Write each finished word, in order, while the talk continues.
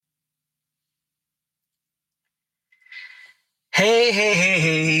Hey, hey, hey,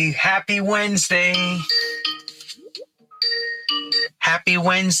 hey. Happy Wednesday. Happy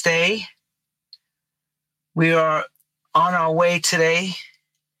Wednesday. We are on our way today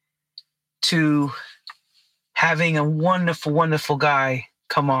to having a wonderful, wonderful guy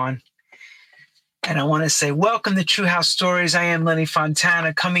come on. And I want to say, welcome to True House Stories. I am Lenny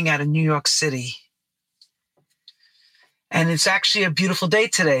Fontana coming out of New York City. And it's actually a beautiful day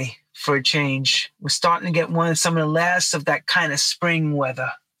today for a change. We're starting to get some of the last of that kind of spring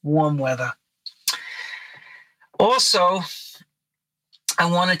weather, warm weather. Also, I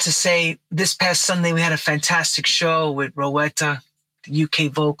wanted to say this past Sunday, we had a fantastic show with Rowetta, the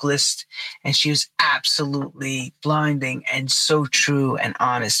UK vocalist, and she was absolutely blinding and so true and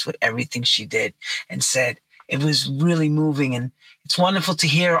honest with everything she did and said. It was really moving, and it's wonderful to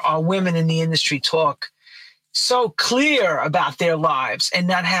hear our women in the industry talk so clear about their lives and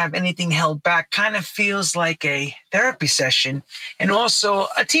not have anything held back. Kind of feels like a therapy session and also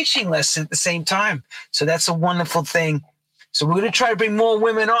a teaching lesson at the same time. So that's a wonderful thing. So we're going to try to bring more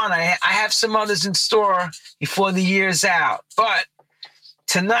women on. I have some others in store before the year's out. But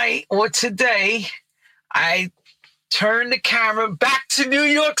tonight or today, I turn the camera back to New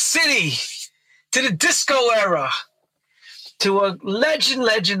York City, to the disco era, to a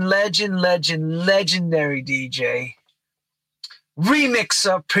legendary DJ,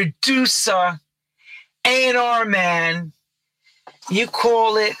 remixer, producer, A&R man. You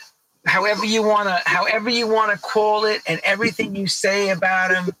call it however you wanna call it, and everything you say about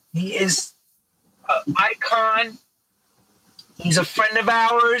him. He is an icon. He's a friend of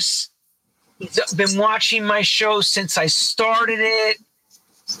ours. He's been watching my show since I started it.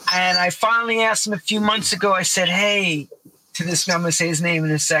 And I finally asked him a few months ago, I said, hey, to this man, I'm going to say his name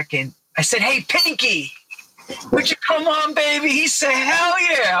in a second. I said, hey, Pinky, would you come on, baby? He said, hell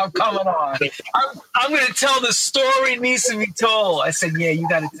yeah, I'm coming on. I'm going to tell the story it needs to be told. I said, yeah, you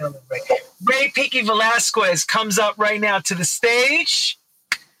got to tell it, Ray. Ray Pinky Velasquez comes up right now to the stage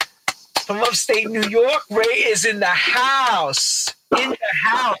from upstate New York. Ray is in the house.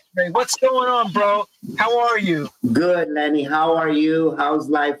 Ray. What's going on, bro? How are you? Good, Lenny. How are you? How's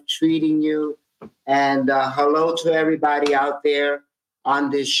life treating you? And hello to everybody out there on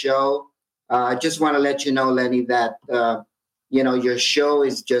this show. I just want to let you know, Lenny, that, your show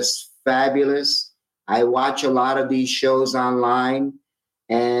is just fabulous. I watch a lot of these shows online,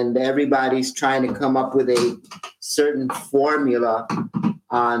 and everybody's trying to come up with a certain formula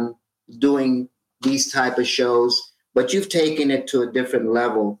on doing these type of shows, but you've taken it to a different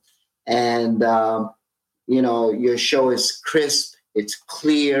level. And, your show is crisp, it's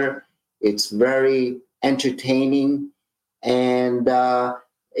clear, it's very entertaining, and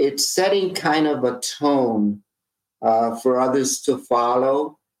it's setting kind of a tone for others to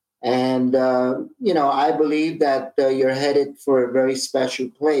follow. And, I believe that you're headed for a very special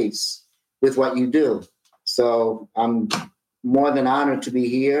place with what you do. So I'm more than honored to be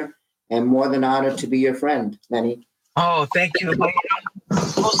here and more than honored to be your friend, Lenny. Oh, thank you.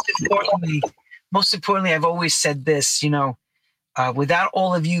 Most importantly, I've always said this, without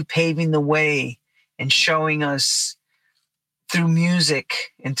all of you paving the way and showing us through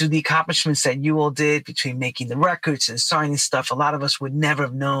music and through the accomplishments that you all did between making the records and signing stuff, a lot of us would never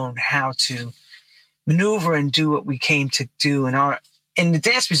have known how to maneuver and do what we came to do in the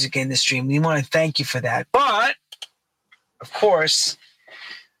dance music industry. And we want to thank you for that. But, of course,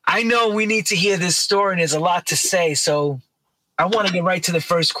 I know we need to hear this story, and there's a lot to say. So I want to get right to the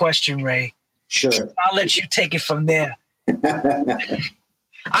first question, Ray. Sure. I'll let you take it from there.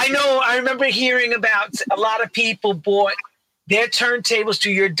 I remember hearing about a lot of people bought their turntables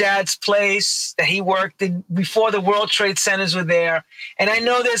to your dad's place that he worked in before the World Trade Centers were there. And I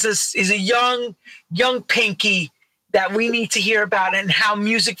know there's a young Pinky that we need to hear about and how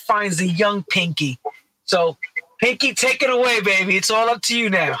music finds the young Pinky. So Pinky, take it away, baby. It's all up to you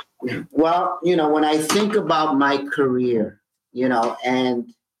now. Well, when I think about my career,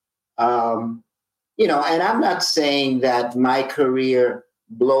 and I'm not saying that my career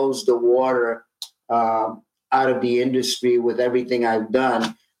blows the water out of the industry with everything I've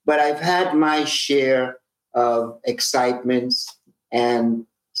done, but I've had my share of excitements and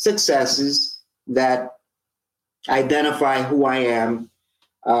successes that identify who I am.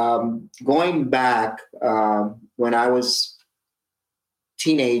 Going back when I was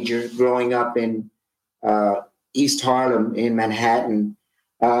teenager, growing up in East Harlem in Manhattan,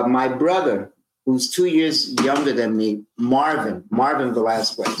 my brother, who's 2 years younger than me, Marvin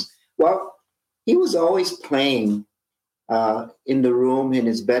Velasquez. Well, he was always playing in the room, in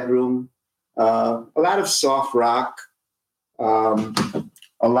his bedroom, a lot of soft rock, a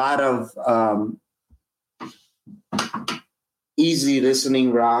lot of easy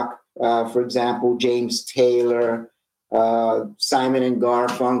listening rock. For example, James Taylor, Simon and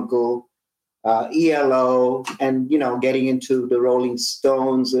Garfunkel, ELO, and getting into the Rolling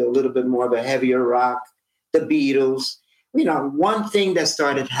Stones, a little bit more of a heavier rock, the Beatles. One thing that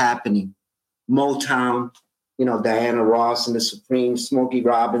started happening, Motown, Diana Ross and the Supremes, Smokey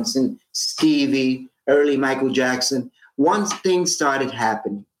Robinson, Stevie, early Michael Jackson. One thing started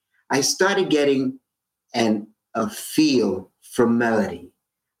happening. I started getting a feel for melody.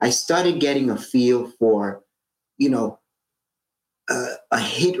 I started getting a feel for, a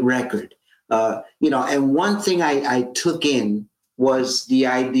hit record. And one thing I took in was the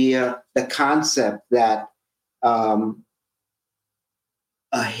idea, the concept that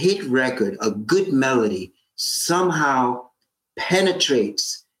a hit record, a good melody, somehow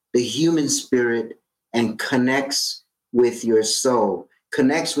penetrates the human spirit and connects with your soul,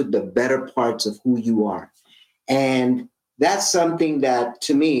 connects with the better parts of who you are. And that's something that,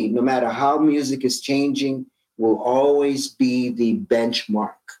 to me, no matter how music is changing, will always be the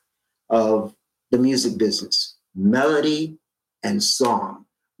benchmark of the music business, melody and song.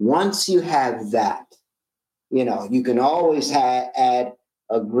 Once you have that, you can always add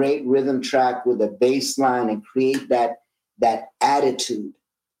a great rhythm track with a bass line and create that attitude.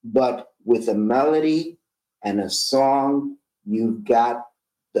 But with a melody and a song, you've got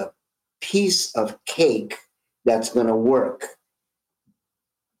the piece of cake that's going to work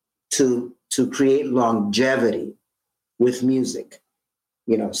to create longevity with music.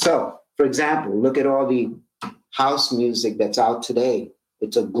 So for example, look at all the house music that's out today.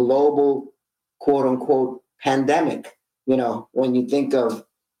 It's a global, quote unquote, pandemic. When you think of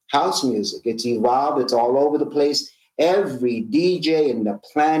house music, it's evolved, it's all over the place. Every DJ in the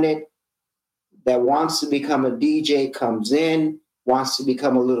planet that wants to become a DJ comes in, wants to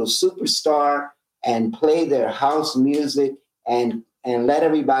become a little superstar and play their house music and let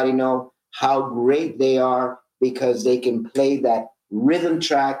everybody know how great they are because they can play that rhythm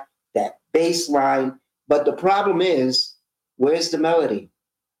track, that bass line. But the problem is, where's the melody?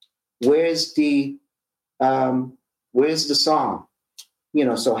 Where's the song?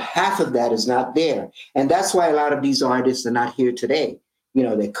 So half of that is not there. And that's why a lot of these artists are not here today.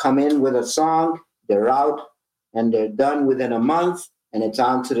 They come in with a song, they're out, and they're done within a month, and it's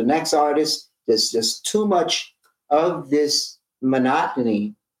on to the next artist. There's just too much of this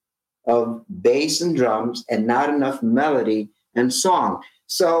monotony of bass and drums and not enough melody and song.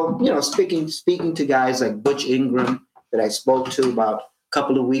 So, speaking to guys like Butch Ingram that I spoke to about a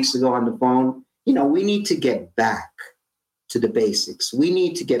couple of weeks ago on the phone, we need to get back to the basics. We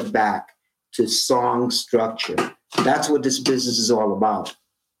need to get back to song structure. That's what this business is all about.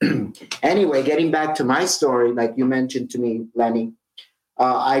 Anyway, getting back to my story, like you mentioned to me, Lenny,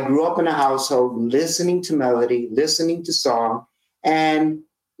 I grew up in a household listening to melody, listening to song, and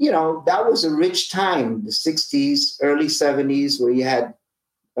that was a rich time, the 60s, early 70s, where you had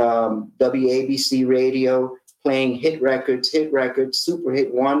WABC radio playing hit records, super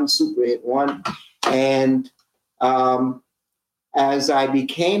hit one. And as I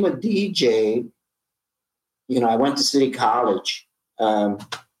became a DJ, I went to City College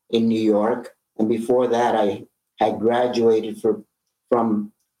in New York. And before that, I had graduated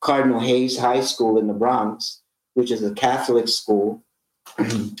from Cardinal Hayes High School in the Bronx, which is a Catholic school.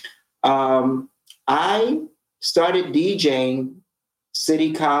 I started DJing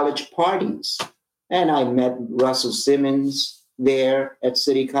City College parties, and I met Russell Simmons there at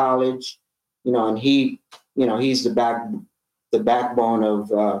City College, and he's the backbone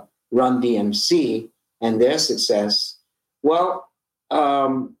of Run DMC and their success. Well,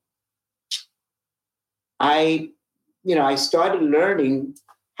 I started learning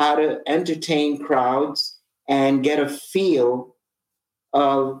how to entertain crowds and get a feel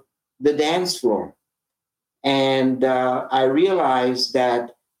of the dance floor. And I realized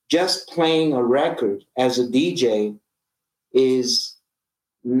that just playing a record as a DJ is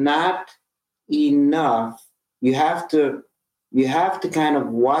not enough. You have to kind of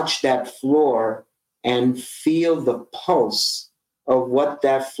watch that floor and feel the pulse of what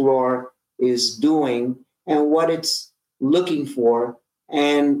that floor is doing and what it's looking for,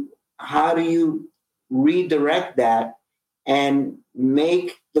 and how do you redirect that and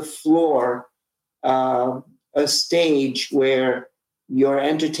make the floor a stage where you're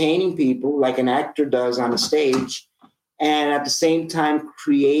entertaining people like an actor does on a stage, and at the same time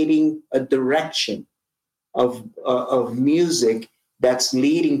creating a direction of music that's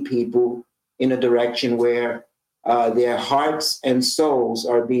leading people in a direction where their hearts and souls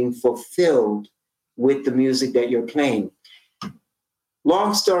are being fulfilled with the music that you're playing.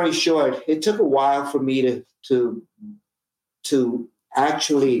 Long story short, it took a while for me to to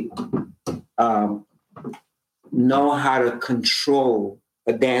actually know how to control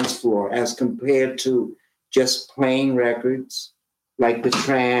a dance floor as compared to just playing records like the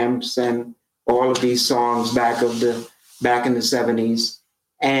Tramps and all of these songs back in the 70s.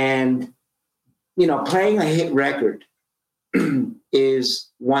 And, playing a hit record is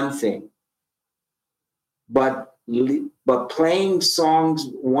one thing, but playing songs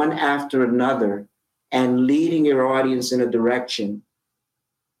one after another and leading your audience in a direction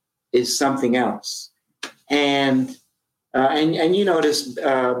is something else. And you know this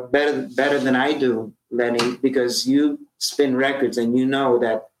better than I do, Lenny, because you spin records, and you know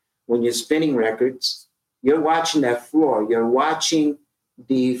that when you're spinning records, you're watching that floor, you're watching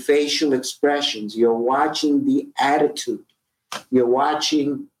the facial expressions, you're watching the attitude, you're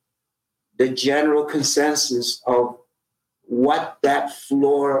watching the general consensus of what that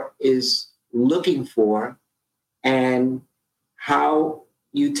floor is looking for and how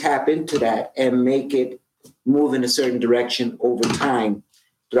you tap into that and make it move in a certain direction over time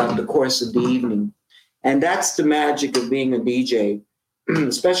throughout the course of the evening. And that's the magic of being a DJ,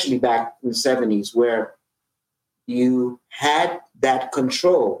 especially back in the 70s, where you had that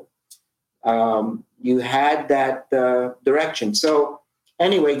control. You had that direction. So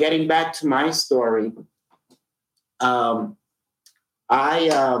anyway, getting back to my story, as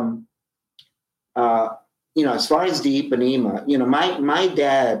far as the Ipanema, my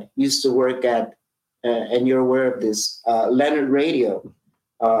dad used to work at, and you're aware of this, Leonard Radio,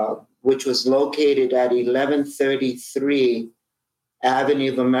 which was located at 1133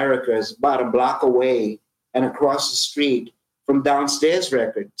 Avenue of Americas, about a block away and across the street from Downstairs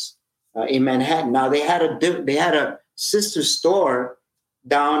Records in Manhattan. Now they had a sister store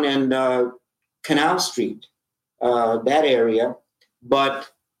down in Canal Street, that area,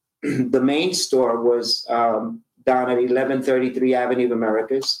 but the main store was down at 1133 Avenue of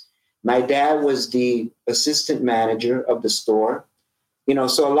Americas. My dad was the assistant manager of the store.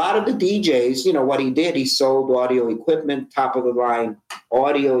 So a lot of the DJs, what he did, he sold audio equipment, top of the line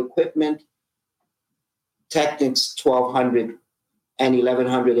audio equipment, Technics 1200 and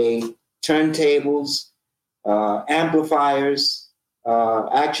 1100A turntables, amplifiers.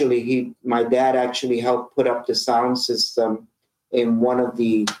 My dad actually helped put up the sound system in one of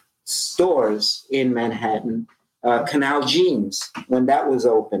the stores in Manhattan, Canal Jeans, when that was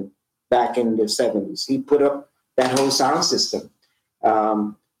open back in the 70s. He put up that whole sound system.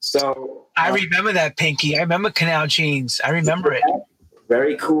 I remember that, Pinky. I remember Canal Jeans. I remember it.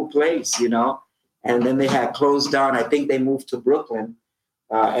 Very cool place, And then they had closed down. I think they moved to Brooklyn,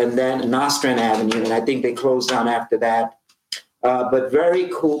 and then Nostrand Avenue, and I think they closed down after that. But very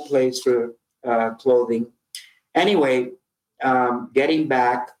cool place for clothing. Anyway, getting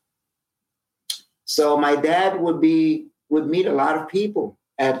back. So my dad would meet a lot of people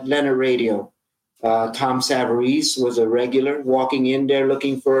at Leonard Radio. Tom Savarese was a regular, walking in there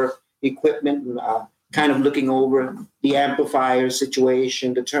looking for equipment, kind of looking over the amplifier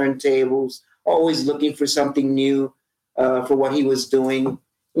situation, the turntables, always looking for something new for what he was doing.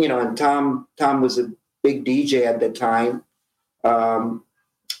 And Tom was a big DJ at the time.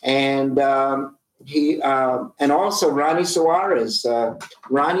 And also Ronnie Suarez.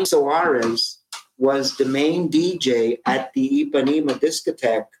 Ronnie Suarez was the main DJ at the Ipanema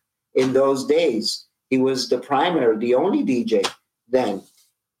discotheque in those days. He was the only DJ then.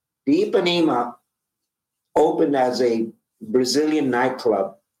 The Ipanema opened as a Brazilian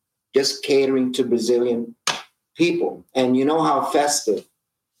nightclub, just catering to Brazilian people. And you know how festive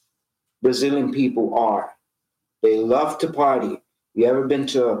Brazilian people are. They love to party. If you ever been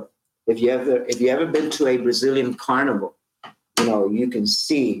to a Brazilian carnival, you can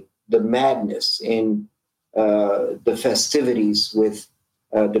see the madness in the festivities with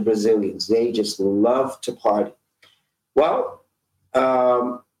the Brazilians. They just love to party. Well,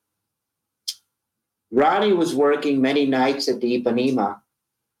 Ronnie was working many nights at the Ipanema,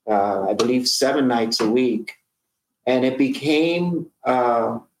 I believe 7 nights a week, and it became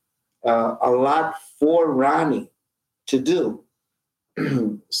a lot for Ronnie to do.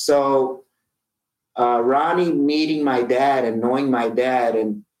 So Ronnie meeting my dad and knowing my dad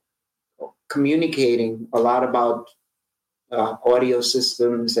and communicating a lot about audio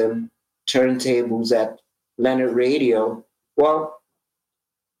systems and turntables at Leonard Radio. Well,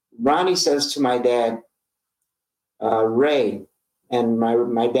 Ronnie says to my dad, Ray, and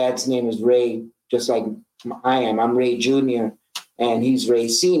my dad's name is Ray, just like I am. I'm Ray Jr. and he's Ray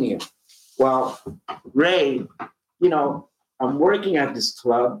Sr. Well, Ray, I'm working at this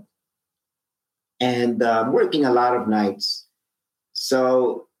club and I'm working a lot of nights.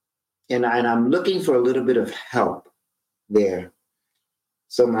 So, and I'm looking for a little bit of help there.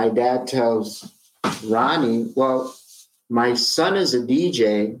 So my dad tells Ronnie, well, my son is a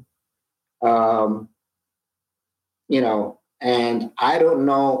DJ, and I don't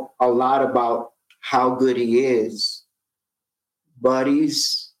know a lot about how good he is, but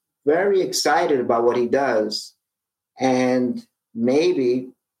he's very excited about what he does. And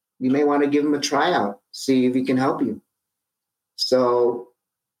maybe you may want to give him a tryout, see if he can help you. So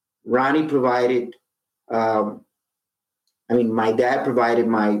Ronnie provided, my dad provided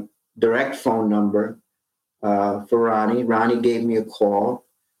my direct phone number for Ronnie. Ronnie gave me a call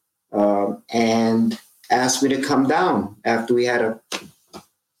and asked me to come down after we had a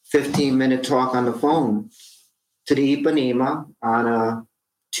 15-minute talk on the phone to the Ipanema on a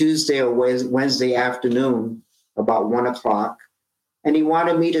Tuesday or Wednesday afternoon about 1:00. And he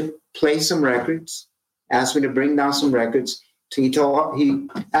wanted me to play some records, asked me to bring down some records. He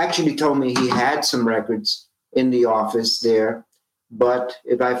actually told me he had some records in the office there, but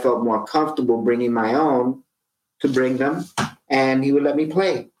if I felt more comfortable bringing my own, to bring them, and he would let me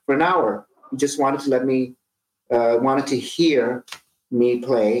play for an hour. He just wanted to wanted to hear me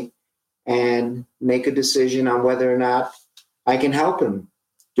play and make a decision on whether or not I can help him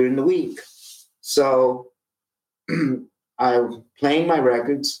during the week. So I was playing my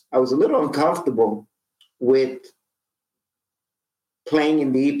records. I was a little uncomfortable with playing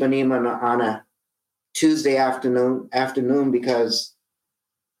in the Ipanema on a Tuesday afternoon because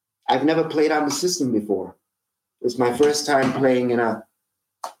I've never played on the system before. It's my first time playing in a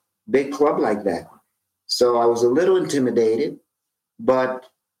big club like that. So I was a little intimidated, but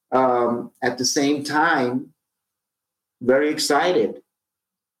at the same time, very excited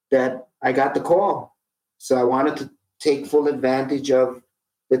that I got the call. So I wanted to take full advantage of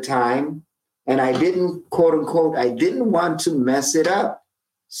the time. And I didn't, quote unquote, I didn't want to mess it up.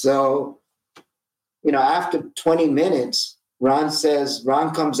 So, after 20 minutes, Ron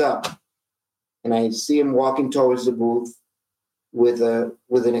comes up, and I see him walking towards the booth with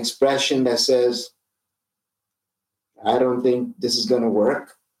an expression that says, I don't think this is going to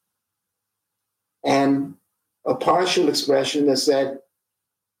work. And a partial expression that said,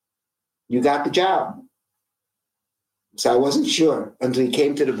 you got the job. So I wasn't sure until he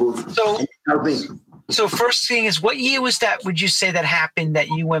came to the booth. So first thing is, what year was that, would you say, that happened that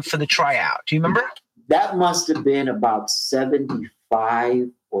you went for the tryout? Do you remember? That must have been about 75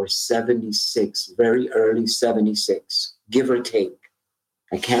 or 76, very early 76, give or take.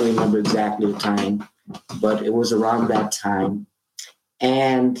 I can't remember exactly the time, but it was around that time.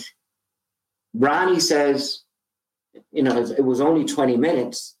 And Ronnie says, it was only 20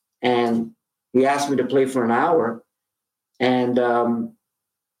 minutes, and he asked me to play for an hour. And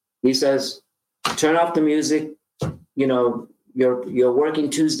he says, turn off the music, you're working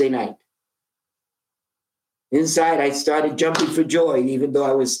Tuesday night. Inside, I started jumping for joy, even though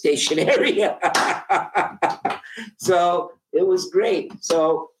I was stationary. So it was great.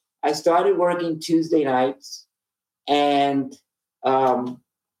 So I started working Tuesday nights, and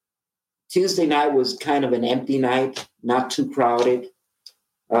Tuesday night was kind of an empty night, not too crowded.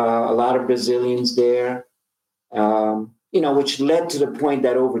 A lot of Brazilians there, which led to the point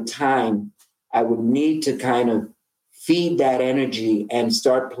that over time, I would need to kind of feed that energy and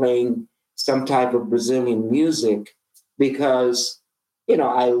start playing some type of Brazilian music because,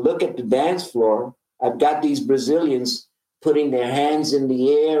 I look at the dance floor, I've got these Brazilians putting their hands in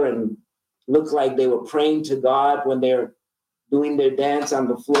the air and look like they were praying to God when they're doing their dance on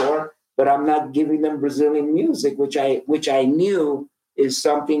the floor, but I'm not giving them Brazilian music, which I knew is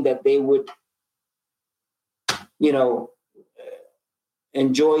something that they would,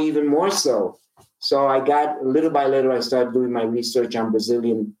 enjoy even more so. So I got, little by little, I started doing my research on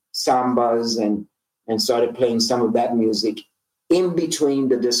Brazilian sambas and started playing some of that music in between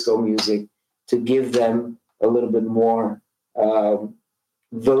the disco music to give them a little bit more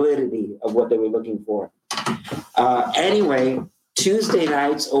validity of what they were looking for. Anyway, Tuesday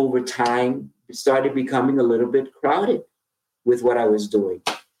nights over time started becoming a little bit crowded with what I was doing,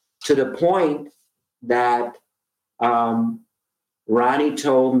 to the point that Ronnie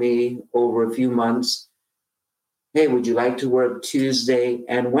told me over a few months, hey, would you like to work Tuesday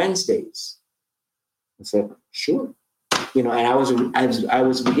and Wednesdays? I said, sure. And I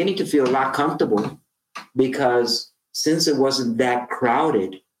was beginning to feel a lot comfortable because since it wasn't that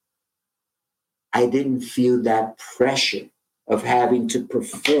crowded, I didn't feel that pressure of having to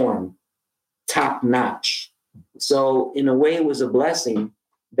perform top notch. So in a way, it was a blessing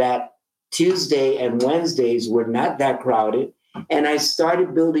that Tuesday and Wednesdays were not that crowded. And I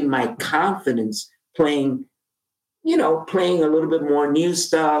started building my confidence playing a little bit more new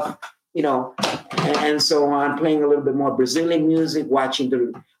stuff, you know, and so on, playing a little bit more Brazilian music, watching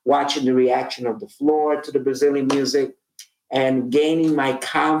the reaction of the floor to the Brazilian music, and gaining my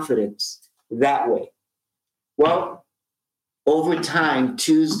confidence that way. Well, over time,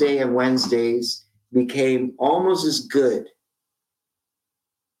 Tuesday and Wednesdays became almost as good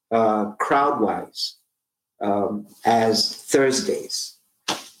crowd-wise as Thursdays.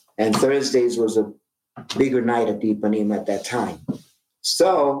 And Thursdays was a bigger night at the Ipanema at that time.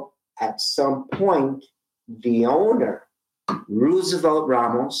 So at some point, the owner, Roosevelt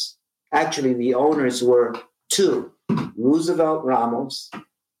Ramos, actually the owners were two, Roosevelt Ramos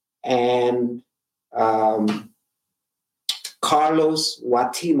and Carlos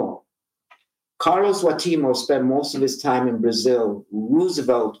Watimo. Carlos Watimo spent most of his time in Brazil.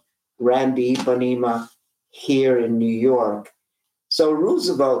 Roosevelt ran the Ipanema here in New York. So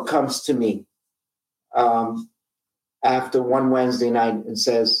Roosevelt comes to me after one Wednesday night and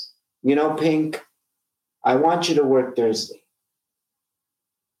says, you know, Pink, I want you to work Thursday.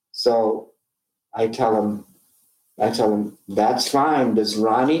 So I tell him, that's fine. Does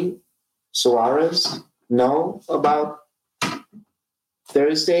Ronnie Suarez know about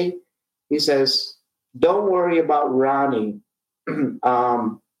Thursday? He says, don't worry about Ronnie. You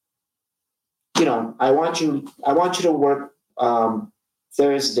know, I want you to work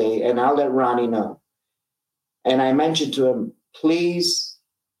Thursday, and I'll let Ronnie know. And I mentioned to him, please,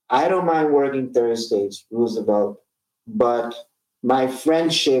 I don't mind working Thursdays, Roosevelt, but my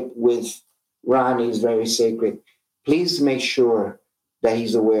friendship with Ronnie is very sacred. Please make sure that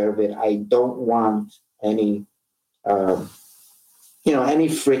he's aware of it. I don't want any, any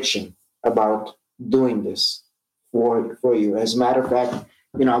friction about doing this for you. As a matter of fact,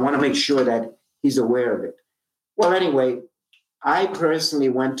 I want to make sure that he's aware of it. Well, anyway, I personally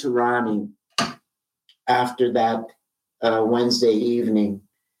went to Ronnie after that Wednesday evening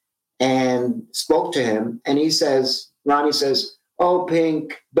and spoke to him. And Ronnie says, oh,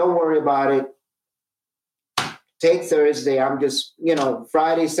 Pink, don't worry about it. Take Thursday. I'm just,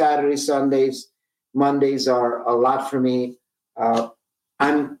 Friday, Saturday, Sundays, Mondays are a lot for me.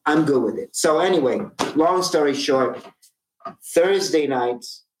 I'm good with it. So anyway, long story short, Thursday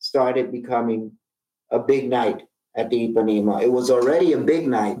nights started becoming a big night at the Ipanema. It was already a big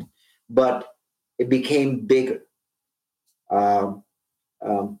night, but it became bigger.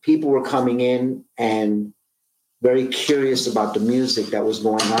 People were coming in and very curious about the music that was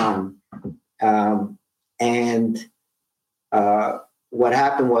going on. What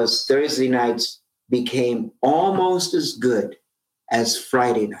happened was Thursday nights became almost as good as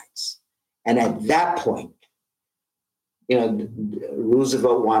Friday nights. And at that point,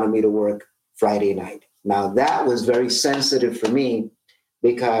 Roosevelt wanted me to work Friday night. Now, that was very sensitive for me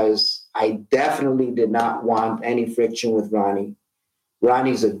because I definitely did not want any friction with Ronnie.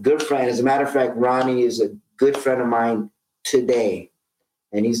 Ronnie's a good friend. As a matter of fact, Ronnie is a good friend of mine today.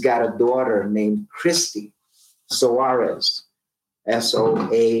 And he's got a daughter named Christy Suarez,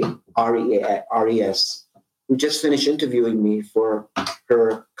 Soares, who just finished interviewing me for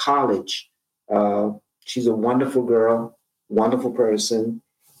her college. She's a wonderful girl, wonderful person.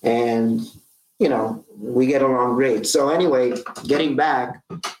 And, we get along great. So anyway, getting back,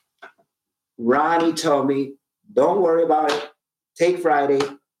 Ronnie told me, don't worry about it. Take Friday.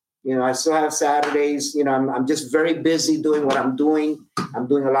 I still have Saturdays. I'm just very busy doing what I'm doing. I'm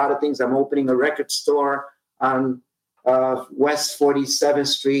doing a lot of things. I'm opening a record store on West 47th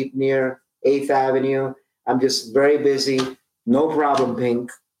Street near 8th Avenue. I'm just very busy. No problem,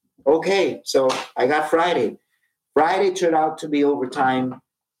 Pink. Okay, so I got Friday. Friday turned out to be overtime,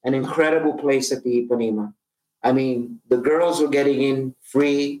 an incredible place at the Ipanema. I mean, the girls were getting in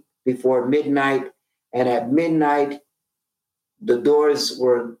free before midnight, and at midnight, the doors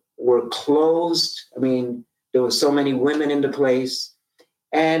were closed. I mean, there were so many women in the place.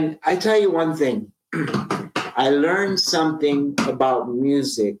 And I tell you one thing, I learned something about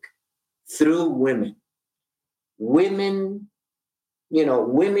music through women. Women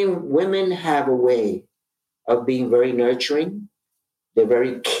have a way of being very nurturing. They're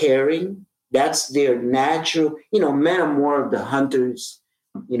very caring. That's their natural, men are more of the hunters.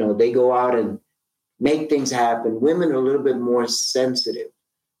 They go out and make things happen. Women are a little bit more sensitive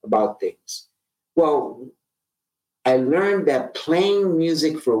about things. Well, I learned that playing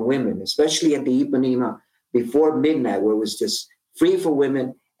music for women, especially at the Ipanema before midnight, where it was just free for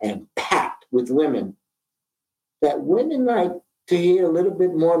women and packed with women, that women like to hear a little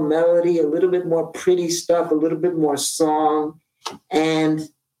bit more melody, a little bit more pretty stuff, a little bit more song. And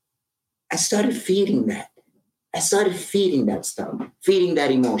I started feeding that. I started feeding that stuff, feeding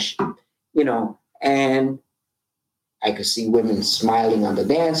that emotion, and I could see women smiling on the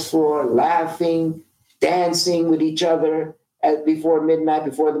dance floor, laughing, dancing with each other before midnight,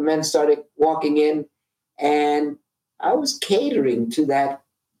 before the men started walking in. And I was catering to that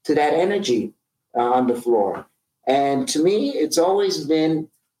energy on the floor. And to me, it's always been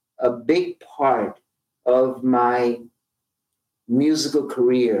a big part of my musical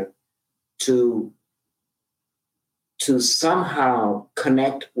career to somehow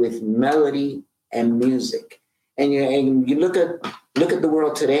connect with melody and music. And you look at the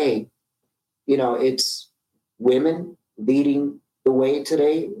world today, it's women leading the way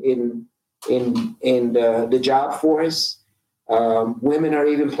today in the job force. Women are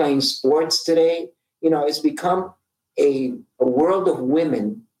even playing sports today. It's become a world of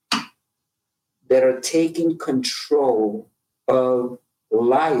women that are taking control of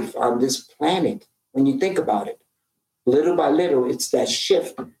life on this planet. When you think about it, little by little, it's that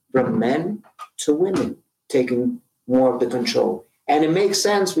shift from men to women taking more of the control. And it makes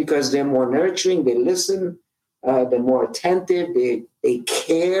sense because they're more nurturing, they listen, they're more attentive, they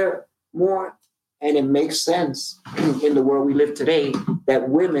care more. And it makes sense in the world we live today that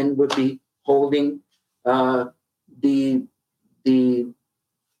women would be holding the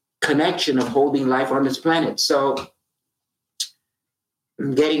connection of holding life on this planet. So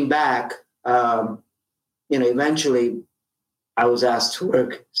getting back, eventually I was asked to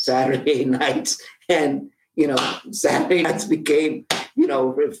work Saturday nights, and Saturday nights became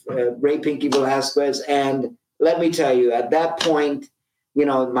with Ray Pinky Velasquez. And let me tell you, at that point,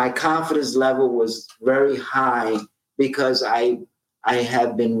 my confidence level was very high because I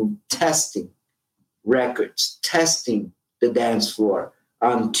have been testing records, testing the dance floor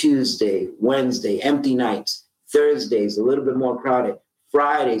on Tuesday, Wednesday, empty nights, Thursdays, a little bit more crowded,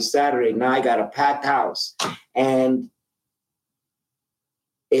 Friday, Saturday. Now I got a packed house. And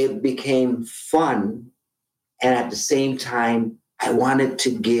it became fun. And at the same time, I wanted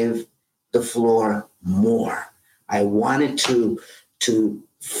to give the floor more. I wanted to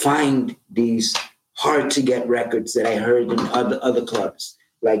find these hard to get records that I heard in other clubs,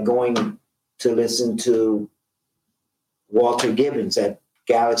 like going to listen to Walter Gibbons at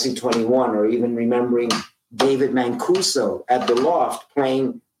Galaxy 21, or even remembering David Mancuso at the Loft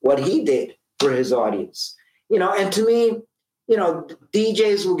playing what he did for his audience. And to me,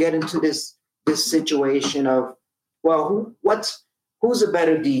 DJs will get into this situation of, well, who's a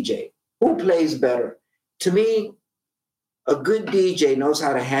better DJ? Who plays better? To me, a good DJ knows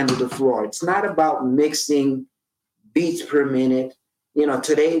how to handle the floor. It's not about mixing beats per minute.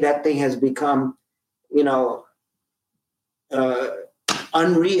 Today that thing has become,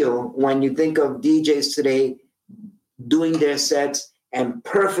 unreal when you think of DJs today doing their sets and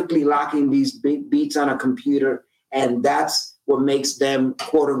perfectly locking these beats on a computer. And that's what makes them,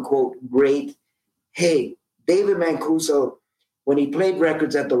 quote unquote, great. Hey, David Mancuso, when he played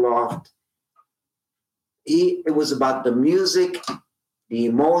records at the Loft, it was about the music, the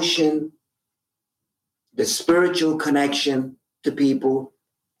emotion, the spiritual connection to people.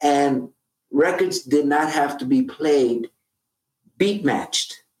 And records did not have to be played beat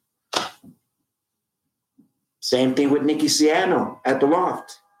matched. Same thing with Nicky Siano at the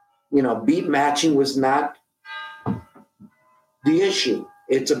Loft. Beat matching was not the issue.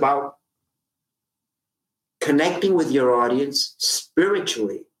 It's about connecting with your audience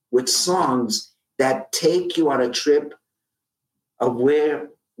spiritually with songs that take you on a trip of where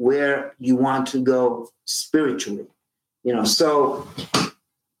you want to go spiritually. So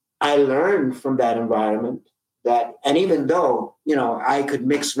I learned from that environment that, and even though, I could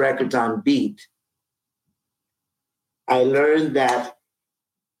mix records on beat, I learned that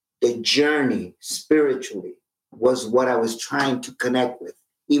the journey spiritually was what I was trying to connect with,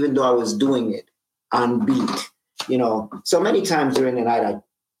 even though I was doing it on beat. So many times during the night, I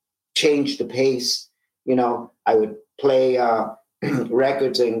changed the pace. I would play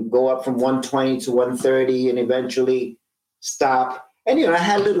records and go up from 120 to 130 and eventually stop. And, I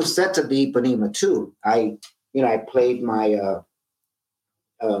had little sets of the Ipanema too. I played my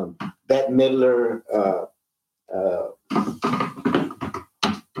Bette Midler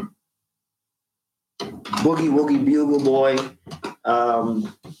Boogie Woogie Bugle Boy,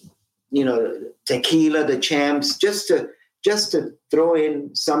 Tequila, the Champs, just to throw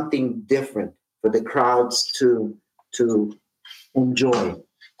in something different for the crowds to enjoy.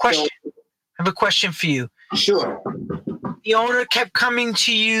 Question. I have a question for you. Sure. The owner kept coming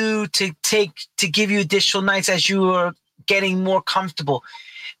to you to give you additional nights as you were getting more comfortable.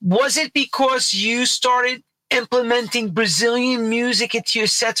 Was it because you started implementing Brazilian music into your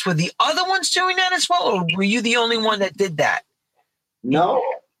sets? Were the other ones doing that as well, or were you the only one that did that? No,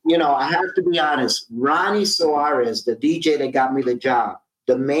 I have to be honest. Ronnie Soares, the DJ that got me the job,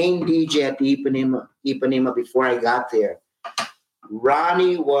 the main DJ at the Ipanema before I got there,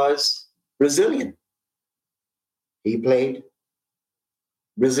 Ronnie was Brazilian. He played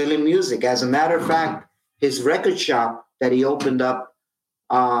Brazilian music. As a matter of fact, his record shop that he opened up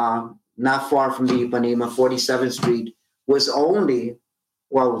not far from the Ipanema, 47th Street, was only,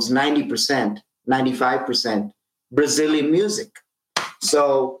 well, it was 90%, 95% Brazilian music.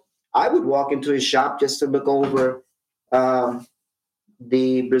 So I would walk into his shop just to look over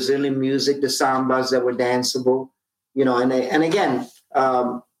the Brazilian music, the sambas that were danceable, and again,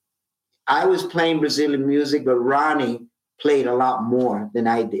 I was playing Brazilian music, but Ronnie played a lot more than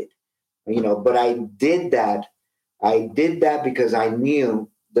I did, but I did that because I knew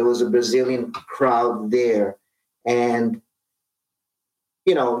there was a Brazilian crowd there. And,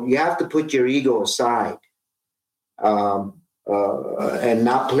 you have to put your ego aside and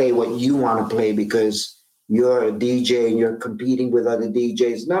not play what you want to play because you're a DJ and you're competing with other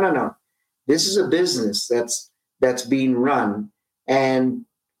DJs. No. This is a business that's being run. And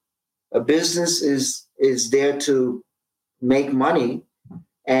a business is there to make money,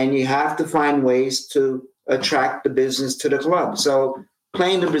 and you have to find ways to attract the business to the club. So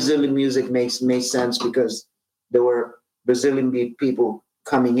playing the Brazilian music made sense because there were Brazilian people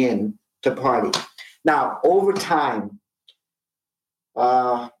coming in to party. Now, over time,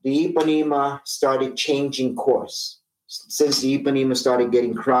 the Ipanema started changing course. Since the Ipanema started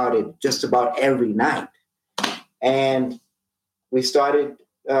getting crowded just about every night. And we started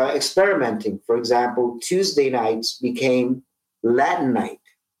experimenting. For example, Tuesday nights became Latin night.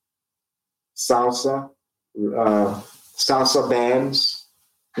 Salsa bands,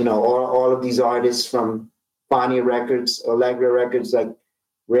 all of these artists from Fania Records, Allegra Records, like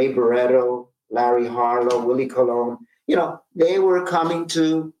Ray Barretto, Larry Harlow, Willie Colon, they were coming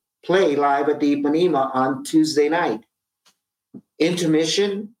to play live at the Ipanema on Tuesday night.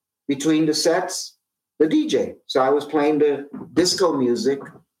 Intermission between the sets, the DJ. So I was playing the disco music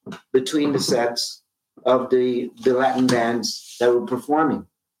between the sets of the Latin bands that were performing.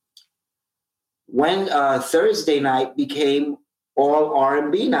 When Thursday night became all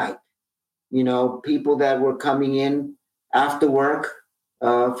R&B night, people that were coming in after work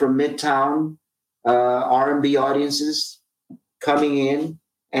from Midtown, R&B audiences coming in,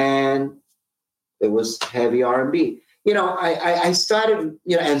 and it was heavy R&B. I started,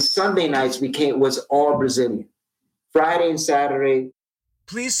 and Sunday nights was all Brazilian. Friday and Saturday.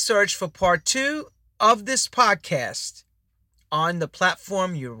 Please search for part 2 of this podcast on the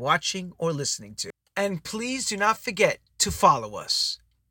platform you're watching or listening to. And please do not forget to follow us.